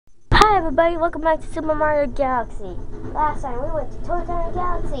Hi everybody, welcome back to Super Mario Galaxy. Last time we went to Toy Story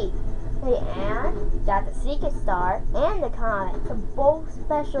Galaxy and got the Secret Star and the Comet, so both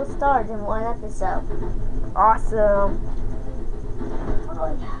special stars in one episode. Awesome.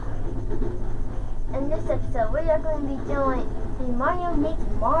 Oh yeah. In this episode, we are going to be doing a Mario meets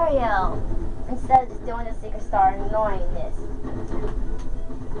Mario instead of just doing the Secret Star and annoying this.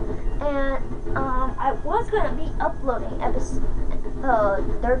 And I was going to be uploading episode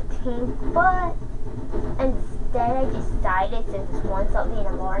 13, but instead I decided, since it's 1 something in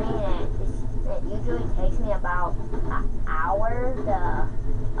the morning and it usually takes me about an hour to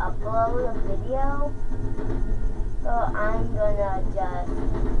upload a video, so I'm gonna just,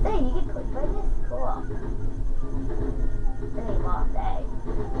 hey, you get clicked by this? Cool. It's a long day,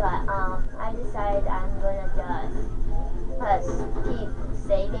 but I decided I'm gonna just keep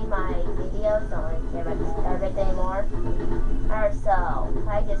saving my videos, so I don't care about the garbage anymore. Or so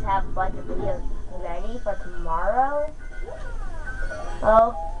I just have a bunch of videos ready for tomorrow.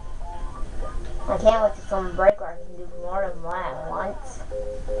 Oh, I can't wait to some break where I can do more than one at once.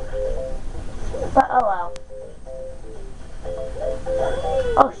 But oh well.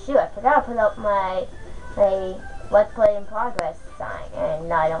 Oh shoot, I forgot to put up my Let's Play in Progress sign, and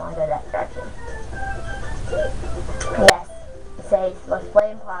no, I don't want to go that direction. Yes, it says Let's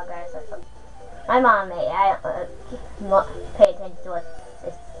Play in Progress or something. My mom made it. I don't pay attention to what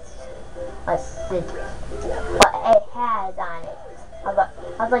it has on it. I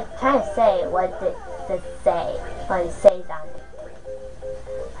was like trying to say what it says on it.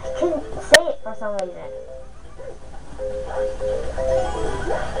 I couldn't say it for some reason.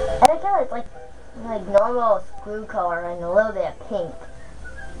 I think how it's like normal screw color and a little bit of pink.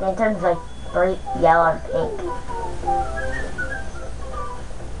 Then it turns like bright yellow and pink.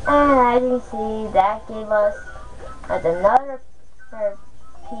 And as you can see, that gave us another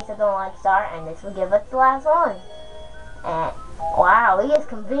piece of the launch star, and this will give us the last one. And wow, we just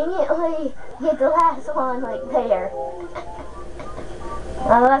conveniently get the last one like there.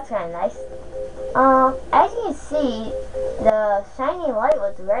 Oh, that's kind of nice. As you can see, the shiny light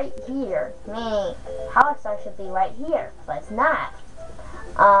was right here, meaning Power Star should be right here, but it's not.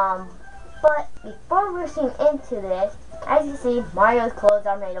 But before rushing into this, as you see, Mario's clothes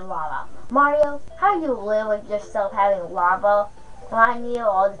are made of lava. Mario, how do you live with yourself having lava on you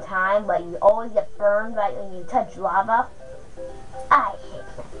all the time, but you always get burned right when you touch lava? I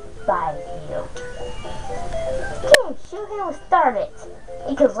despise you. You can't shoot him with Starbits,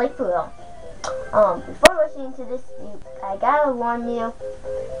 because like for real. Before listening to this, I gotta warn you,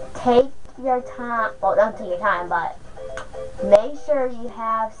 take your time, well, don't take your time, but make sure you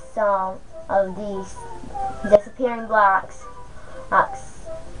have some of these disappearing blocks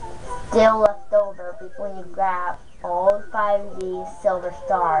still left over when you grab all 5 of these silver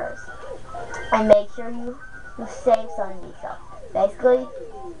stars. And make sure you save some of these stuff. Basically,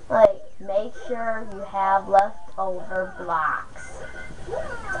 make sure you have leftover blocks.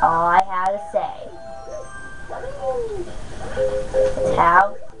 That's all I have to say. Just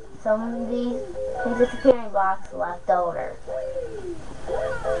have some of these disappearing blocks left over.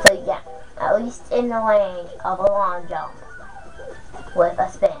 So yeah, at least in the range of a long jump with a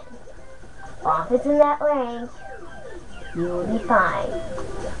spin. As long as it's in that range, you will be fine.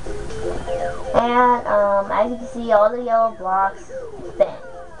 And as you can see, all the yellow blocks spin.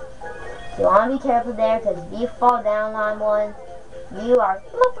 So you want to be careful there, because if you fall down on one, you are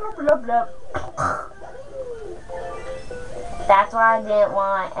bloop, bloop, bloop, bloop. That's why I didn't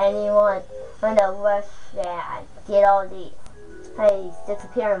want anyone to rush and get all these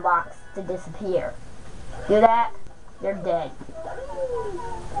disappearing blocks to disappear. Do that, you're dead.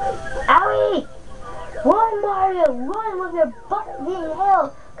 Owie! Run, Mario! Run with your butt being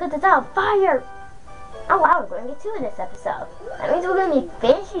held, because it's on fire! Oh wow, we're going to get 2 in this episode. That means we're going to be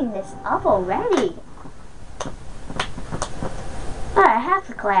finishing this up already. Alright, I have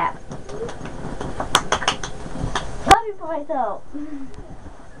to clap. Love you for myself.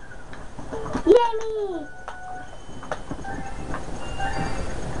 Yay me!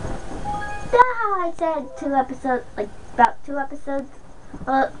 I said 2 episodes, about 2 episodes,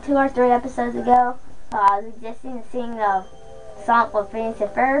 2 or 3 episodes ago, I was resisting the singing of Song for Phineas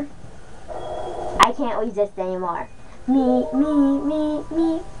and Ferb. I can't resist anymore. Me, woo!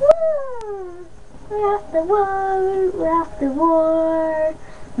 We're off the war, we're off the war.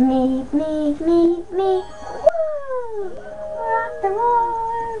 Me, woo! We're off the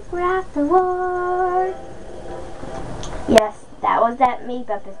war, we're off the war. Yes, that was that Meep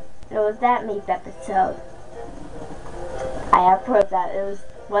episode. It was that Meep episode. I have proof that it was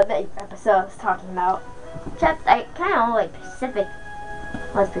what the episode I was talking about. Except I kind of like Pacific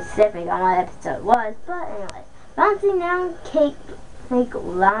more specific on what episode it was, but anyway. Bouncing down cake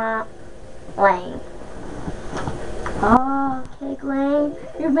lane. Oh, cake lane,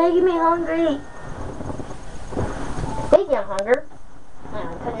 you're making me hungry. Speaking of hunger, I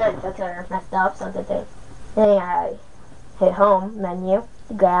put another cooker messed up, so good thing. Then I hit home menu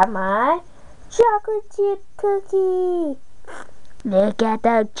to grab my chocolate chip cookie. Look at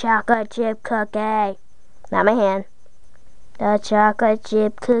the chocolate chip cookie. Not my hand. The chocolate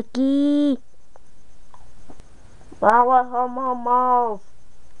chip cookie. That was on my mouth.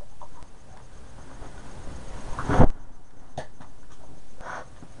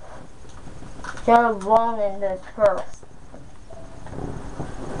 Should have blown in this first.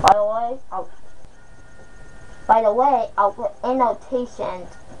 By the way, I'll put annotations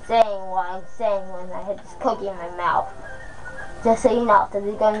saying what I'm saying when I hit this cookie in my mouth. Just so you know, because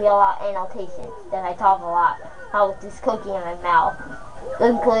there's going to be a lot of annotations that I talk a lot about this cookie in my mouth,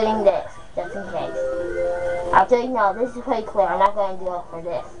 including this, just in case. I'll tell you no, this is pretty clear. I'm not going to do it for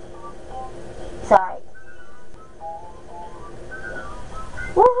this. Sorry.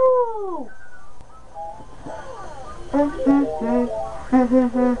 Woohoo!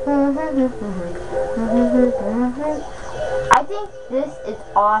 I think this is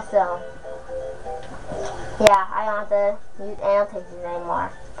awesome. Yeah, I don't have to use annotations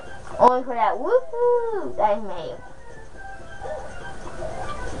anymore. Only for that woohoo that I made.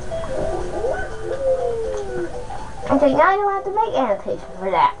 Okay, now I don't have to make annotations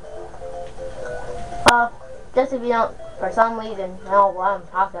for that. Well, just if you don't, for some reason, know what I'm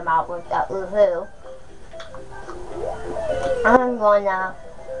talking about with that woohoo, I'm going to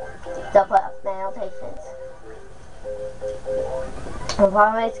put up the annotations. And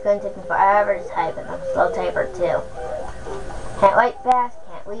probably it's going to take me forever to type, and I'm a slow typer too. Can't write fast,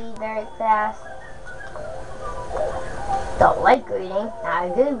 can't read very fast. Don't like reading, not a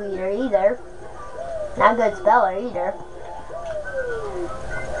good reader either. Not a good speller either.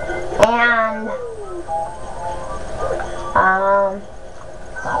 And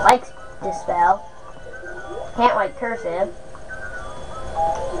don't like to spell. Can't write cursive.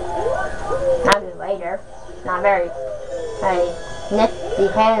 Not a good writer. Not very nifty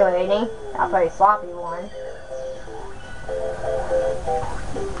handwriting. Not a very sloppy one.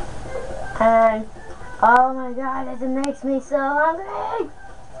 And oh my god, this makes me so hungry!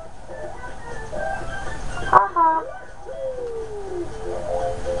 Haha.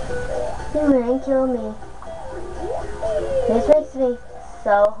 You wouldn't kill me. This makes me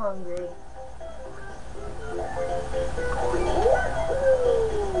so hungry.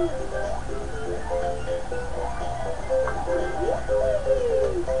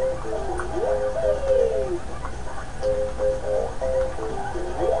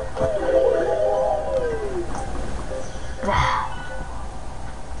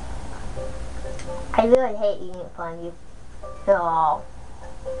 I really hate eating in front of you. Oh.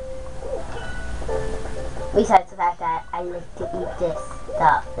 Besides the fact that I like to eat this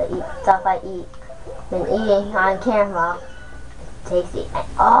stuff, the stuff I eat, than eating on camera. It's tasty. And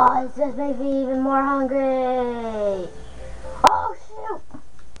oh, it just makes me even more hungry. Oh shoot!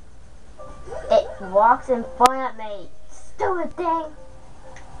 It walks in front of me. Stupid thing.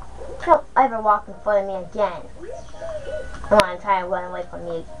 Don't ever walk in front of me again. I'm trying to run away from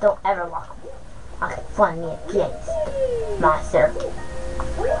you. Don't ever walk in front of me again, monster.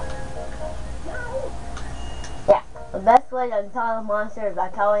 Yeah, the best way to tell a monster is by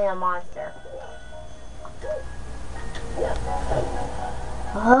calling a monster.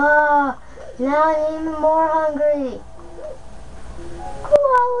 Oh, now I'm even more hungry.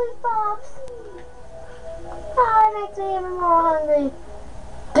 Lollipops. Oh, it makes me even more hungry.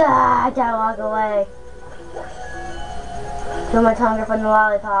 God, I gotta walk away. Too much hunger from the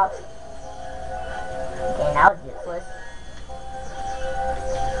lollipops. Okay, now it's useless.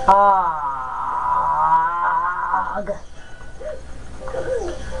 Ugh.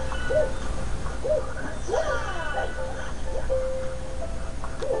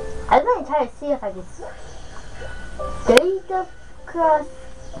 I was gonna try to see if I could skate across.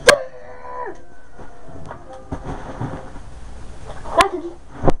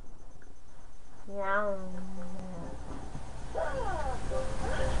 Yeah.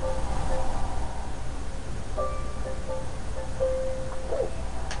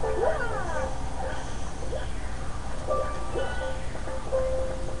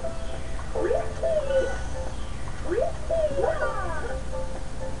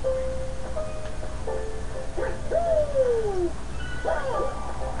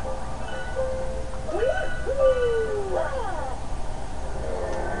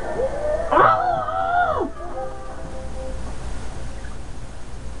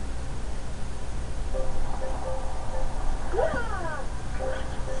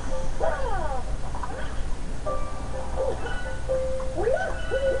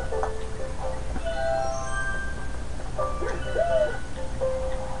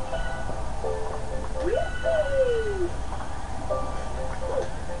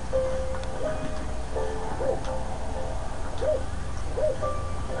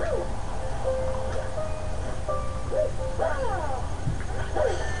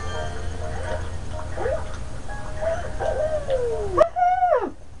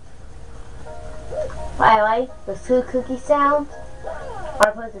 By the way, the two cookie sounds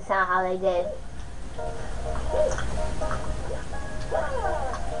are supposed to sound how they did.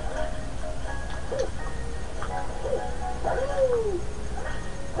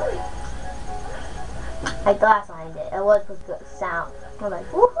 Like the last one I did, it was supposed to sound. I'm like,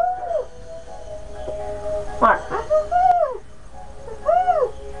 woohoo! Or,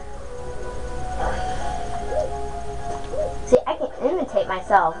 see, I can imitate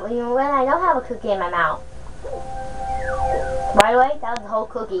myself even when I don't have a cookie in my mouth. By the way, that was the whole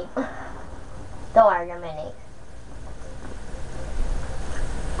cookie. Don't worry, you're mini.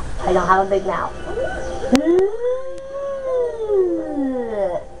 I don't have a big mouth.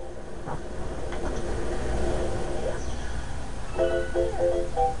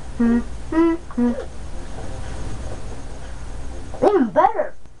 Even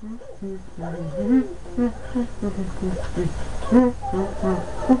better.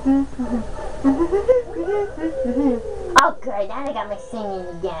 Oh great, now they got me singing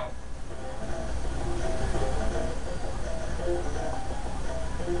again.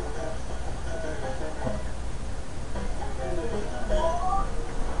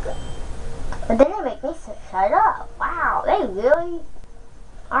 But then they make me shut up. Wow, they really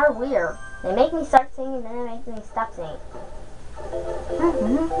are weird. They make me start singing, then they make me stop singing.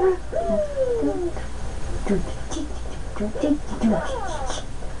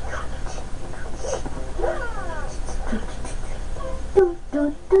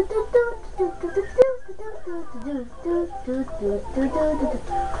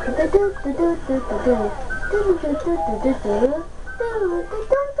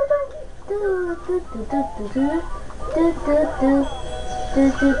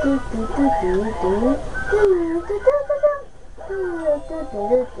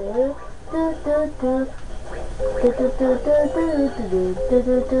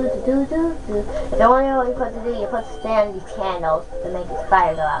 The only way you're supposed to do, you're supposed to stand on these candles to make this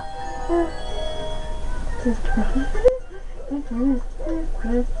fire go out.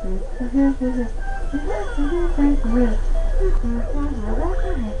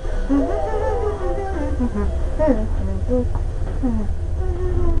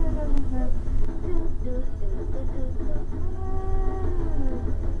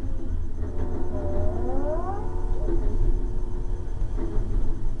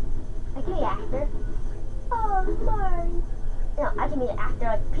 I can be an actor. Oh, Marty. No, I can be an actor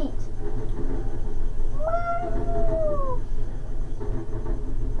like Pete. Marty.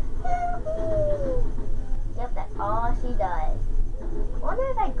 Yep, that's all she does. I wonder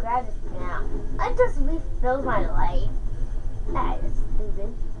if I grab this now. That just refills my life. That is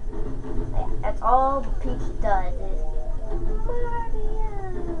stupid. Yeah, that's all Peach does is Mario,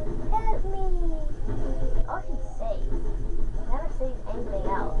 help me. All she says. Never says anything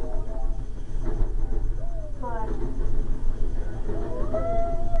else. Or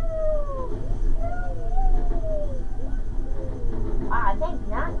wow, I did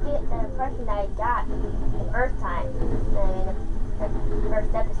not get the impression that I got the first time. I mean, the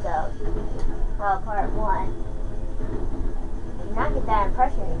first episode. Part 1. I did not get that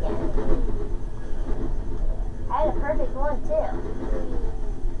impression again. I had a perfect one too.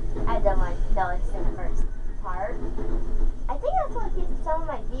 I had the one that was in the first part. I think that's what gives some of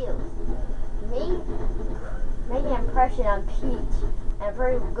my views. Me making an impression on Peach, and a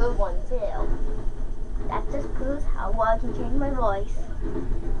very good one too. That just proves how well I can change my voice.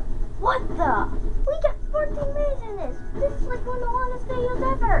 What the? We got 14 minutes in this. This is like one of the longest videos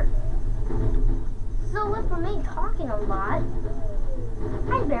ever. So look for me talking a lot.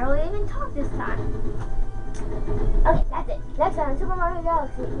 I barely even talk this time. Okay, that's it. Next time, Super Mario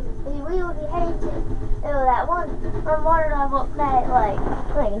Galaxy. We will be heading to that one water level that like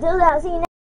until then, I'll see you next time.